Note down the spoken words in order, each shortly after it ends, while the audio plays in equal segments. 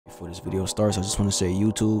Before this video starts, I just want to say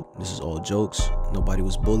YouTube, this is all jokes. Nobody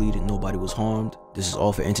was bullied and nobody was harmed. This is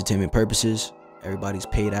all for entertainment purposes. Everybody's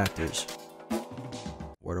paid actors.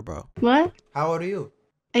 Word of bro. What? How old are you?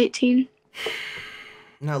 18.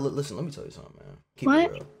 Now listen, let me tell you something, man. Keep What?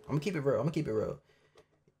 it real. I'm gonna keep it real. I'm gonna keep it real.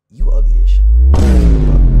 You ugly as shit.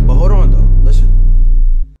 But hold on though.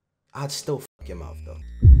 Listen. I'd still fuck your mouth though.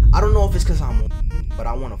 I don't know if it's cause I'm but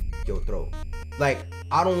I wanna fuck your throat. Like,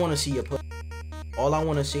 I don't wanna see your pussy. All I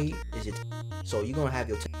wanna see is your so you gonna have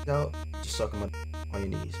your tits out, just sucking my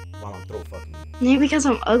on your knees while I'm throat fucking you. Maybe because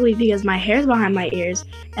I'm ugly, because my hair's behind my ears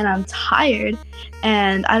and I'm tired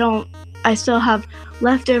and I still have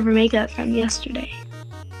leftover makeup from yesterday.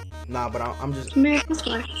 Nah, but I'm just Maybe that's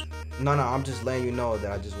why. No, I'm just letting you know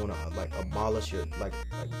that I just wanna like abolish your like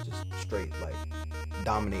just straight like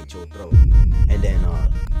dominate your throat and then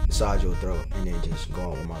massage your throat and then just go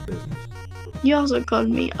on with my business. You also called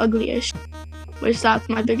me ugly as shit, which that's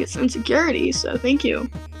my biggest insecurity, so thank you.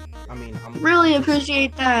 I mean, Really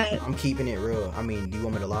appreciate that. I'm keeping it real. I mean, do you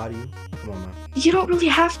want me to lie to you? Come on, man. You don't really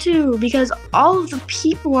have to, because all of the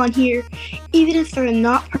people on here, even if they're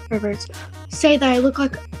not perverts, say that I look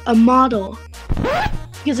like a model.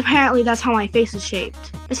 Because apparently that's how my face is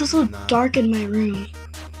shaped. It's also dark in my room.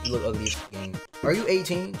 You look ugly as shit, gang. Are you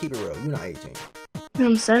 18? Keep it real. You're not 18.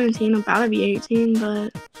 I'm 17, I'm about to be 18,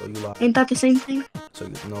 but So you lied. ain't that the same thing? So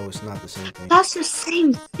you no, it's not the same thing. That's the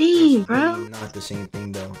same thing, It's bro. really not the same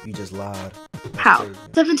thing though. You just lied. That's How? crazy.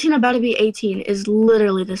 17 about to be 18 is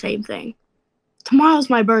literally the same thing. Tomorrow's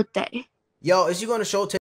my birthday. Yo, is you gonna show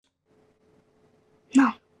tits?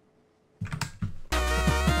 No.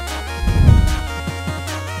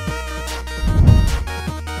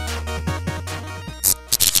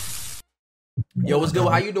 Yo, what's good?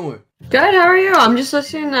 How you doing? Good, how are you? I'm just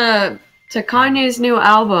listening to Kanye's new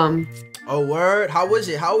album. Oh, word. How is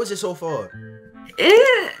it? How is it so far?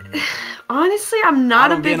 Honestly, I'm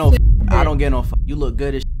not a big fan. I don't get no. You look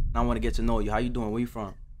good as shit. I want to get to know you. How you doing? Where you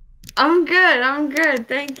from? I'm good.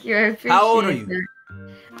 Thank you. I appreciate How old are you? that.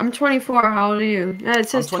 I'm 24. How old are you? Yeah, it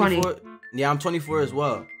says 20. Yeah, I'm 24 as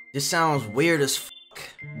well. This sounds weird as fuck,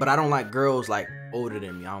 but I don't like girls like older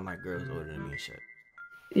than me. I don't like girls older than me and shit.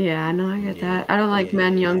 Yeah, I know, I get Yeah, that. I don't like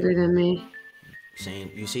men younger than me.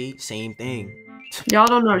 You see? Same thing. Y'all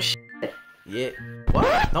don't know shit. Yeah.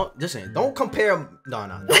 What? Don't compare.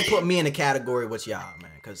 No. Don't put me in the category with y'all,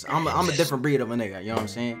 man. Cause I'm a different breed of a nigga. You know what I'm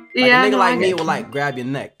saying? Like, Yeah, a nigga no, like I me get will like grab your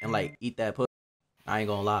neck and like eat that pussy. I ain't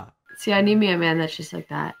gonna lie. See, I need me a man that's just like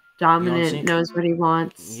that. Dominant, knows what he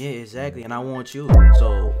wants. Yeah, exactly. And I want you.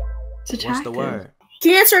 So, what's the word?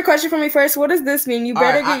 Can you answer a question for me first? What does this mean? You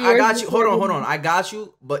better get yours. I got you. Hold on. I got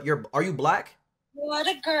you. But are you black? What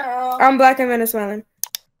a girl. I'm black and Venezuelan.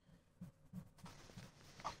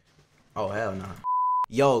 Oh, hell no.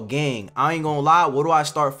 Yo, gang, I ain't gonna lie. What do I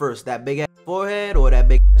start first? That big ass forehead or that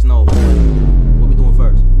big ass nose? What we doing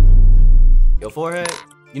first? Your forehead?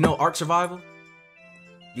 You know Ark Survival?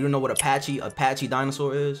 You don't know what Apache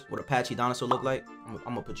dinosaur is? What Apache dinosaur look like? I'm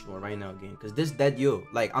gonna put you on right now, gang. Cause that you.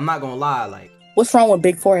 Like, I'm not gonna lie, like. What's wrong with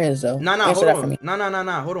big foreheads, though? Nah, hold on.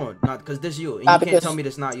 Nah, hold on. Nah, cause this you. And you can't tell me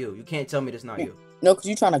this not you. You can't tell me this not you. No, cause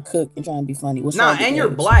you trying to cook. You're trying to be funny. What's nah, and you're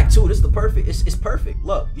black, too. This is the perfect. It's perfect.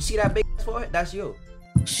 Look, you see that big ass forehead? That's you.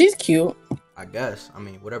 She's cute. I guess. I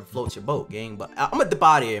mean, whatever floats your boat, gang. But I'm gonna dip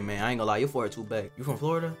out of here, man. I ain't gonna lie. Your forehead too big. You from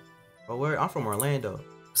Florida? Oh, where? I'm from Orlando.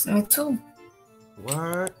 Me too.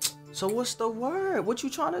 Word? So what's the word? What you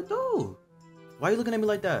trying to do? Why you looking at me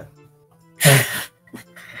like that?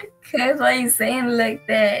 Cause why you saying like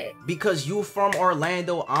that? Because you from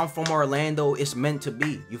Orlando, I'm from Orlando. It's meant to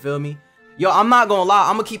be. You feel me? Yo, I'm not gonna lie.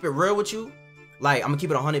 I'm gonna keep it real with you. Like, I'm gonna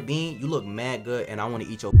keep it 100 bean. You look mad good, and I want to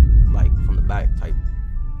eat your like from the back type.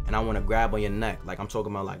 And I want to grab on your neck. Like, I'm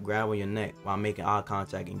talking about like grab on your neck while I'm making eye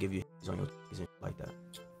contact and give you on your and like that.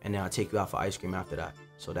 And then I'll take you out for ice cream after that.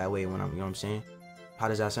 So that way when I'm, you know what I'm saying? How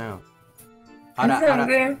does that sound?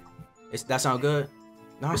 That sound good?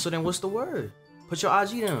 Nah, so then what's the word? Put your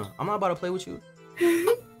IG down. I'm not about to play with you.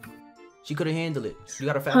 She couldn't handle it. You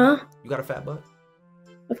got a fat butt? You got a fat butt?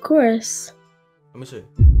 Of course. Let me see.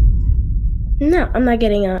 No, I'm not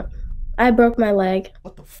getting up. I broke my leg.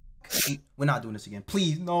 What the f? We're not doing this again.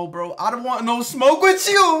 Please, no, bro. I don't want no smoke with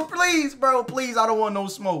you. Please, bro. Please, I don't want no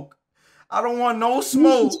smoke. I don't want no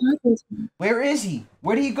smoke. Where is he?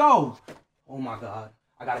 Where did he go? Oh my God.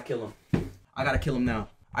 I gotta kill him. I gotta kill him now.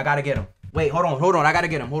 I gotta get him. Wait, hold on. I gotta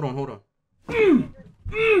get him. Hold on.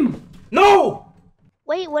 No!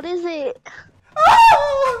 Wait, what is it?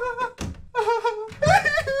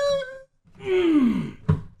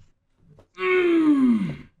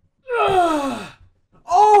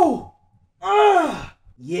 Oh!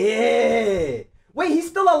 Yeah! Wait, he's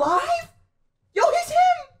still alive? Yo, he's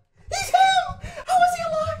him! He's him! How is he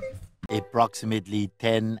alive? Approximately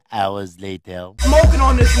 10 hours later. Smoking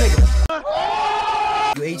on this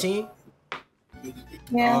nigga. You 18?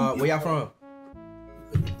 Yeah. Where y'all from?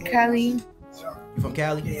 Cali. You from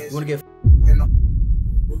Cali? You wanna get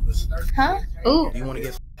Huh? Ooh. do you wanna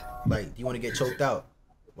get do you wanna get choked out?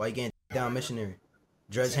 Why you getting down missionary?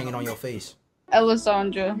 Dreads hanging on your face.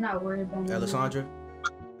 Alessandra. I'm not worried about it.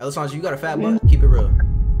 Alessandra, you got a fat butt? Keep it real.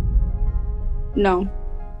 No.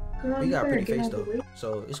 You got a pretty face though,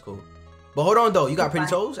 so it's cool. But hold on though, you got pretty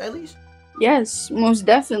toes at least? Yes, most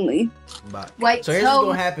definitely. Bye. White So here's what's toe.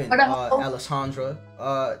 gonna happen, What up? Alessandra.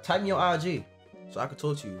 Type me your IG so I can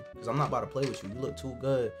talk to you, cause I'm not about to play with you. You look too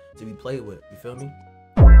good to be played with. You feel me?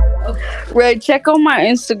 Red, check on my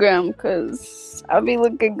Instagram, cause I'll be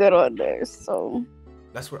looking good on there. So.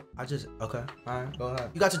 That's where I just okay. All right, go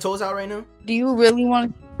ahead. You got your toes out right now? Do you really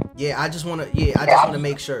want? Yeah, I just wanna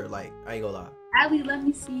make sure. Like I ain't gonna lie. Ali, let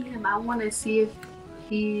me see him. I want to see if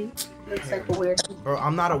he looks like a weirdo. Bro,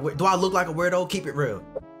 I'm not a. Do I look like a weirdo? Keep it real.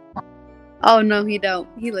 Oh no, he don't.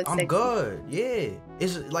 He looks. I'm sexy. good. Yeah,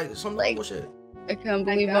 it's like some Like- bullshit. I can't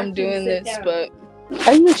believe I'm you. doing Sit this, down. but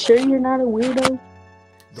are you sure you're not a weirdo? Do I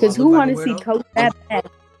Because look who like a want to see weirdo? Coach that bad?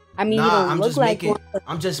 I mean, you Nah, don't I'm look just like making. one.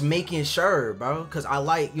 I'm just making sure, bro. Cause I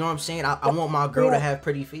like, you know what I'm saying. I want my girl to have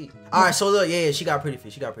pretty feet. All right, so look, yeah, she got pretty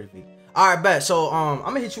feet. She got pretty feet. All right, bet. So I'm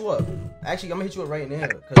gonna hit you up. Actually, I'm gonna hit you up right now.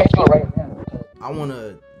 Cause I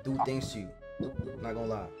wanna do things to you. Not gonna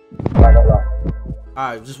lie. All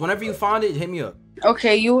right, just whenever you find it, hit me up.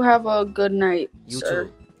 Okay, you have a good night, You sir.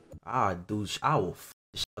 too. Ah, dude, I will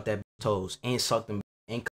suck that toes and suck them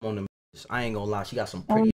and come on them. I ain't gonna lie, she got some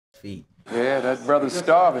pretty feet. Yeah, that brother's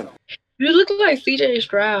starving. You look like CJ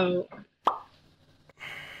Stroud.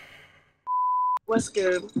 What's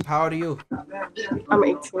good? How old are you? I'm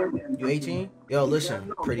 18. You 18? Yo,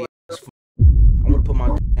 listen, pretty ass. I wanna put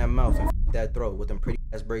my damn mouth and that throat with them pretty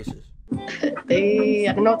ass braces. Hey,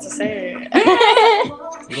 I don't know what to say.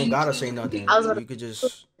 You don't gotta say nothing. I was gonna- You could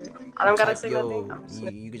just. I don't gotta type say your-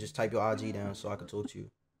 nothing. You could just type your IG down so I can talk to you.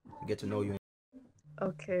 And get to know you.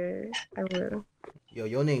 Okay, I will. Yo,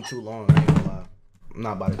 your name too long. I ain't gonna lie. I'm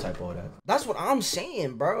not about to type all that. That's what I'm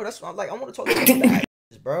saying, bro. That's what I'm like. I want to talk to you back,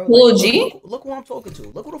 bro. Lil Like, G? look who I'm talking to.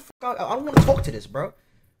 Look who the fuck I don't want to talk to this, bro.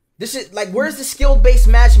 This is like, where's the skill-based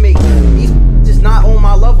matchmaking? These just not on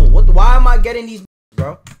my level. Why am I getting these,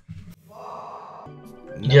 bro?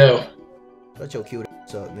 Yo. Shut your cute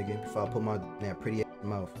ass up, nigga. Before I put my that pretty ass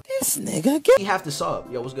mouth. This nigga get. You have to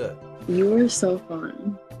sub. Yo, what's good? You are so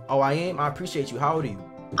fun. Oh, I am. I appreciate you. How old are you?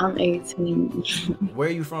 I'm 18. Where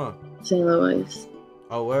are you from? St. Louis.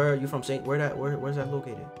 Oh, where are you from? Where's that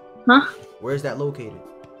located? Huh? Where's that located?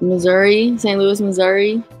 Missouri. St. Louis,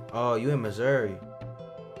 Missouri. Oh, you in Missouri?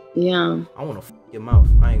 Yeah. I wanna f your mouth.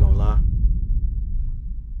 I ain't gonna lie.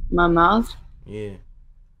 My mouth? Yeah.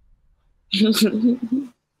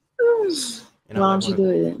 Why don't you do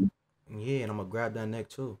it then? Yeah, and I'm gonna grab that neck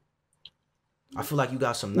too. I feel like you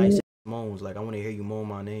got some nice moans. Like I want to hear you moan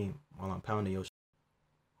my name while I'm pounding your.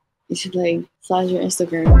 You should like slide your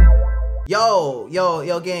Instagram. Yo,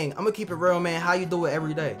 gang. I'm gonna keep it real, man. How you do it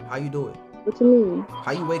every day? How you do it? What you mean?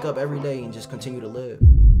 How you wake up every day and just continue to live?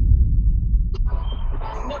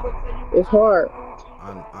 It's hard.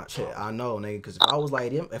 I know, nigga. Cause if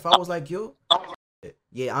I was like you,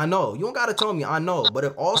 yeah, I know. You don't gotta tell me. I know. But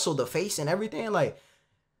if also the face and everything, like,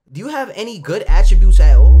 do you have any good attributes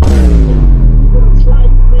at all?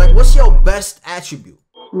 Like, what's your best attribute?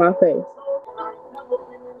 My face.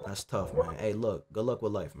 That's tough, man. Hey, look. Good luck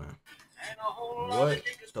with life, man. What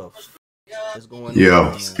stuff is going on?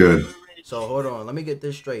 Yeah, it's good. So hold on. Let me get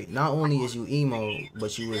this straight. Not only is you emo,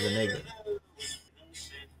 but you was a nigga.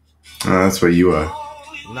 That's what you are.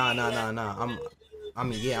 Nah. I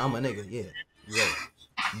mean, yeah, I'm a nigga. Yeah, you right.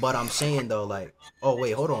 But I'm saying though, like, oh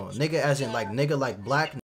wait, hold on, nigga, as in like nigga, like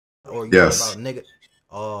black, or you Yes. about nigga?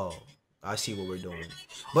 Oh, I see what we're doing.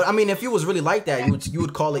 But I mean, if you was really like that, you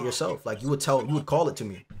would call it yourself. Like you would call it to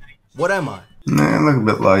me. What am I? Nah, look a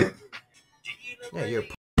bit light. Yeah, you're.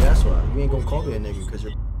 That's why you ain't gonna call me a nigga because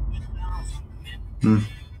you're.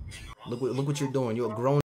 Look what you're doing. You're a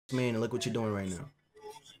grown man, and look what you're doing right now.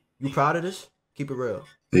 You proud of this? Keep it real.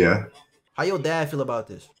 Yeah. How your dad feel about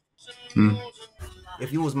this? Hmm.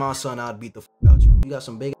 If you was my son, I'd beat the out you. You got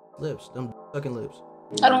some big lips, them sucking lips.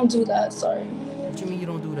 I don't do that, sorry. What you mean you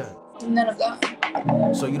don't do that? None of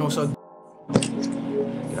that. So you don't suck?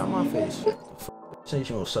 Get out my face. Say you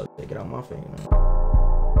don't suck. Get out my face, man.